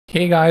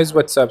Hey guys,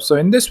 what's up? So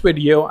in this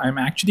video, I'm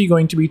actually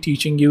going to be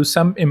teaching you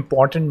some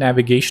important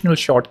navigational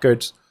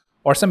shortcuts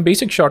or some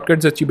basic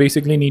shortcuts that you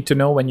basically need to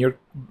know when you're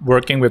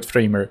working with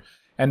Framer.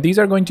 And these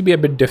are going to be a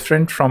bit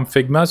different from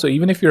Figma. So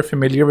even if you're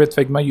familiar with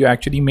Figma, you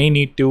actually may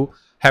need to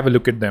have a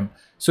look at them.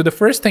 So the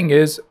first thing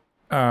is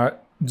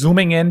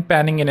zooming in,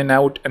 panning in and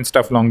out and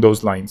stuff along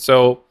those lines.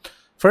 So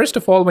first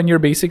of all, when you're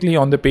basically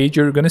on the page,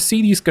 you're going to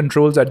see these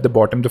controls at the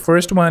bottom. The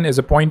first one is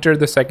a pointer,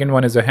 the second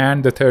one is a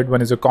hand, the third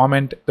one is a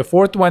comment. The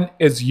fourth one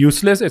is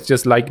useless. It's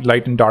just like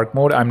light and dark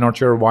mode. I'm not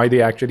sure why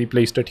they actually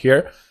placed it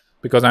here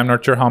because I'm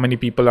not sure how many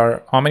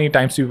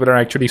times people are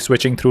actually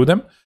switching through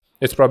them.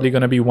 It's probably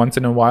going to be once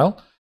in a while.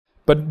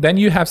 But then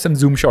you have some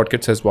zoom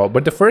shortcuts as well.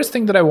 But the first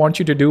thing that I want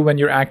you to do when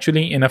you're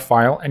actually in a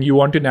file and you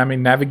want to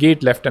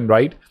navigate left and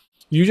right,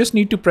 you just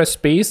need to press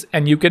space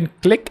and you can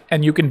click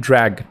and you can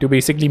drag to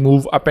basically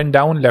move up and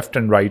down, left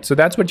and right. So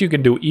that's what you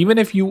can do even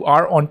if you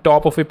are on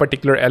top of a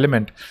particular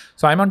element.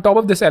 So I'm on top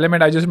of this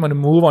element. I just want to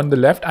move on the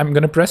left. I'm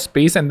going to press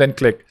space and then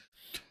click.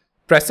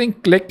 Pressing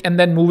click and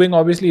then moving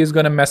obviously is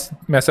going to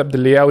mess up the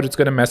layout. It's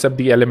going to mess up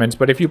the elements.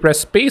 But if you press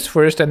space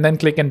first and then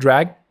click and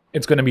drag,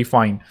 it's going to be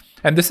fine.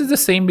 And this is the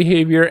same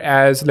behavior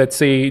as, let's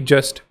say,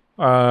 just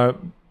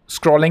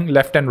scrolling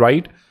left and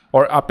right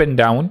or up and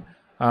down.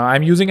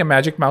 I'm using a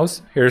magic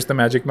mouse. Here's the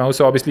magic mouse.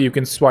 So obviously you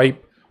can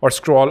swipe or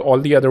scroll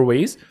all the other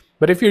ways.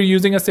 But if you're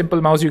using a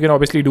simple mouse, you can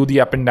obviously do the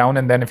up and down.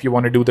 And then if you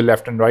want to do the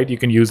left and right, you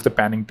can use the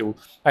panning tool.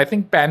 I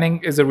think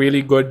panning is a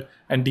really good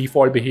and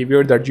default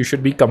behavior that you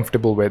should be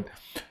comfortable with.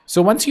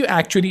 So once you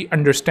actually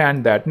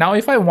understand that, now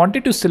if I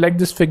wanted to select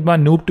this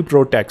Figma Noob to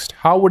Pro text,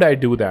 how would I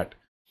do that?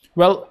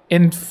 Well,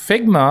 in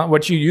Figma,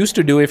 what you used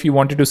to do if you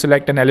wanted to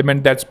select an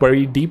element that's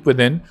buried deep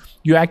within,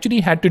 you actually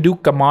had to do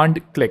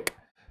command click.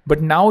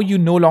 But now you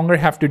no longer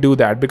have to do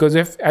that because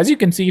as you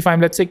can see, if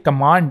I'm, let's say,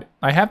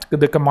 I have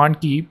the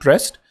command key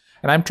pressed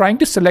and I'm trying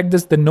to select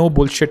the no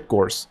bullshit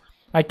course.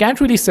 I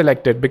can't really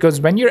select it because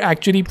when you're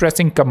actually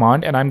pressing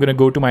command, and I'm going to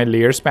go to my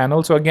layers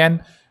panel. So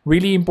again,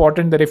 really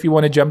important that if you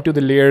want to jump to the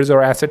layers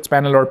or assets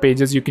panel or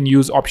pages, you can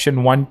use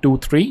option 1, 2,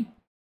 3.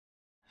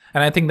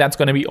 And I think that's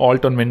going to be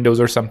Alt on Windows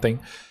or something.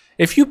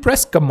 If you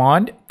press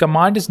command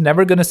is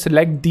never going to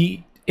select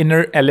the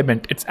inner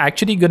element. It's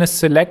actually going to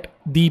select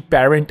the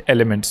parent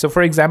element. So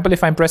for example,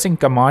 if I'm pressing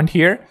command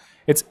here,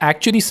 it's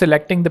actually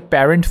selecting the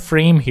parent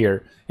frame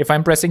here. If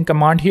I'm pressing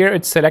command here,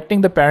 it's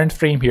selecting the parent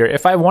frame here.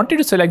 If I wanted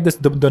to select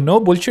the no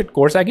bullshit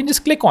course, I can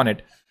just click on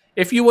it.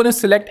 If you want to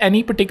select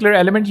any particular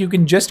element, you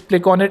can just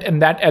click on it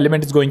and that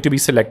element is going to be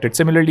selected.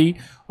 Similarly,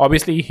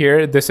 obviously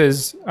here, this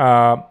is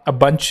a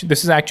bunch.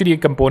 This is actually a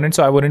component,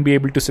 so I wouldn't be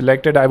able to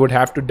select it. I would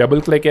have to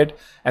double click it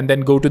and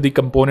then go to the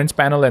components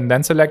panel and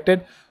then select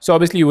it. So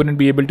obviously you wouldn't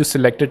be able to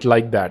select it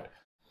like that.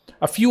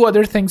 A few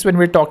other things when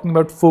we're talking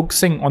about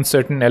focusing on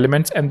certain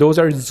elements, and those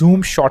are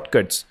zoom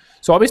shortcuts.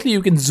 So obviously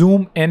you can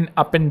zoom in,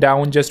 up and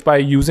down just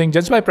by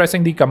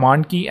pressing the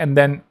command key and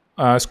then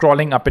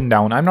scrolling up and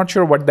down. I'm not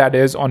sure what that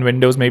is on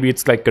Windows. Maybe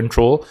it's like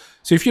control.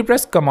 So if you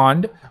press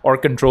command or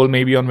control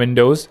maybe on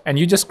Windows and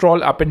you just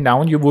scroll up and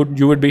down, you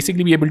would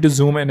basically be able to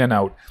zoom in and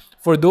out.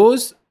 For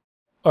those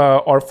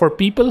or for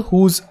people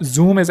whose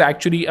zoom is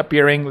actually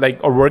appearing like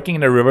or working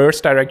in a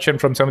reverse direction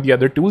from some of the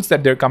other tools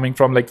that they're coming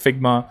from, like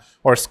Figma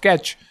or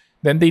Sketch,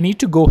 then they need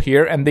to go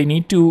here and they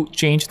need to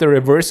change the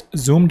reverse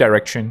zoom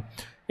direction.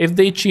 If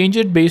they change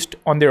it based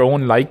on their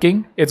own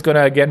liking, it's going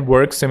to again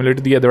work similar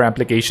to the other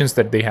applications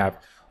that they have.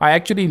 I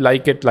actually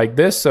like it like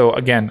this. So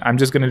again, I'm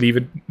just going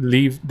to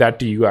leave that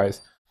to you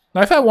guys.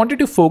 Now, if I wanted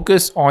to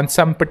focus on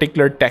some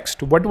particular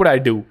text, what would I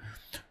do?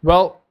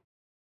 Well,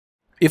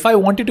 if I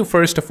wanted to,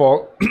 first of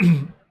all,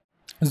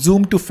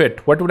 zoom to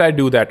fit, what would I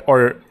do that?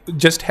 Or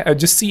just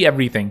see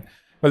everything?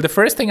 Well, the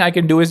first thing I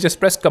can do is just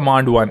press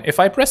command 1. If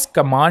I press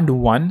command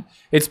 1,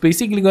 it's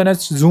basically going to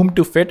zoom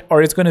to fit,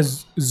 or it's going to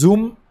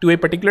zoom to a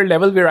particular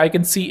level where I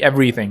can see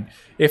everything.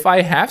 If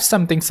I have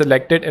something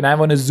selected and I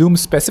want to zoom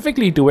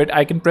specifically to it,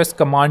 I can press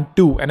command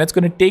 2 and it's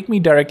going to take me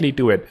directly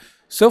to it.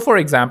 So for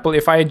example,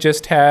 if I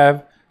just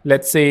have,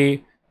 let's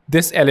say,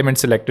 this element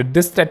selected,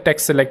 that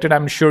text selected,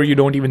 I'm sure you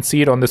don't even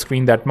see it on the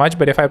screen that much,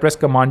 but if I press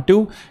command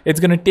 2, it's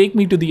going to take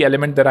me to the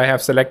element that I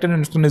have selected and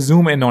it's going to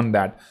zoom in on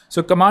that.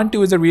 So command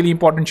 2 is a really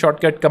important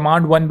shortcut.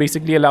 Command 1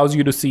 basically allows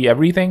you to see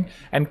everything,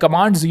 and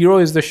command 0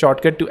 is the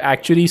shortcut to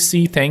actually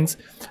see things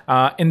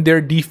in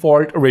their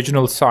default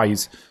original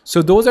size.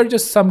 So those are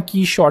just some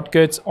key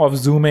shortcuts of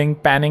zooming,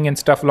 panning and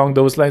stuff along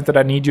those lines that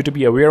I need you to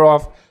be aware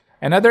of.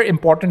 Another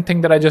important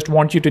thing that I just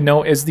want you to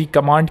know is the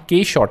command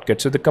K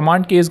shortcut. So the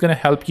command K is going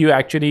to help you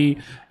actually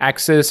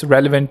access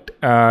relevant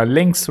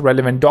links,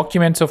 relevant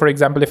documents. So for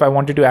example, if I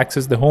wanted to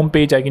access the home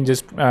page, I can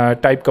just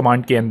type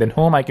command K and then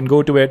home, I can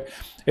go to it.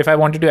 If I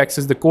wanted to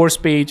access the course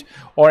page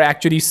or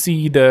actually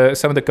see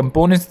some of the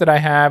components that I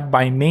have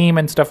by name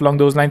and stuff along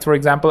those lines, for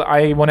example,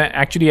 I want to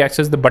actually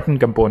access the button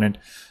component.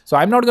 So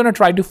I'm not going to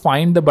try to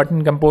find the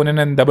button component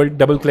and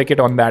double click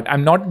it on that.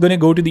 I'm not going to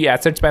go to the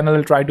assets panel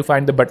and try to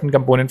find the button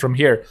component from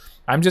here.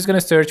 I'm just going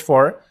to search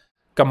for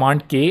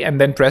Command K and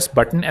then press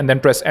button and then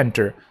press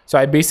enter. So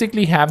I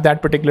basically have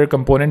that particular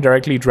component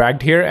directly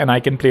dragged here and I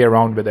can play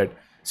around with it.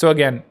 So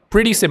again,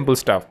 pretty simple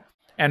stuff.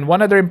 And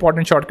one other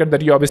important shortcut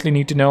that you obviously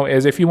need to know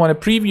is if you want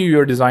to preview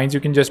your designs, you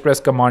can just press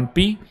Command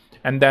P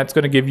and that's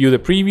going to give you the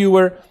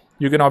previewer.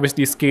 You can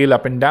obviously scale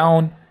up and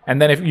down.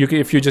 And then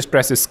if you just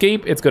press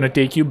escape, it's going to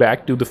take you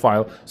back to the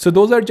file. So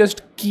those are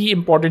just key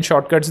important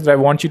shortcuts that I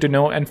want you to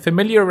know and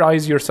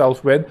familiarize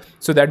yourself with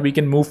so that we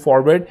can move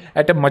forward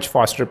at a much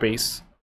faster pace.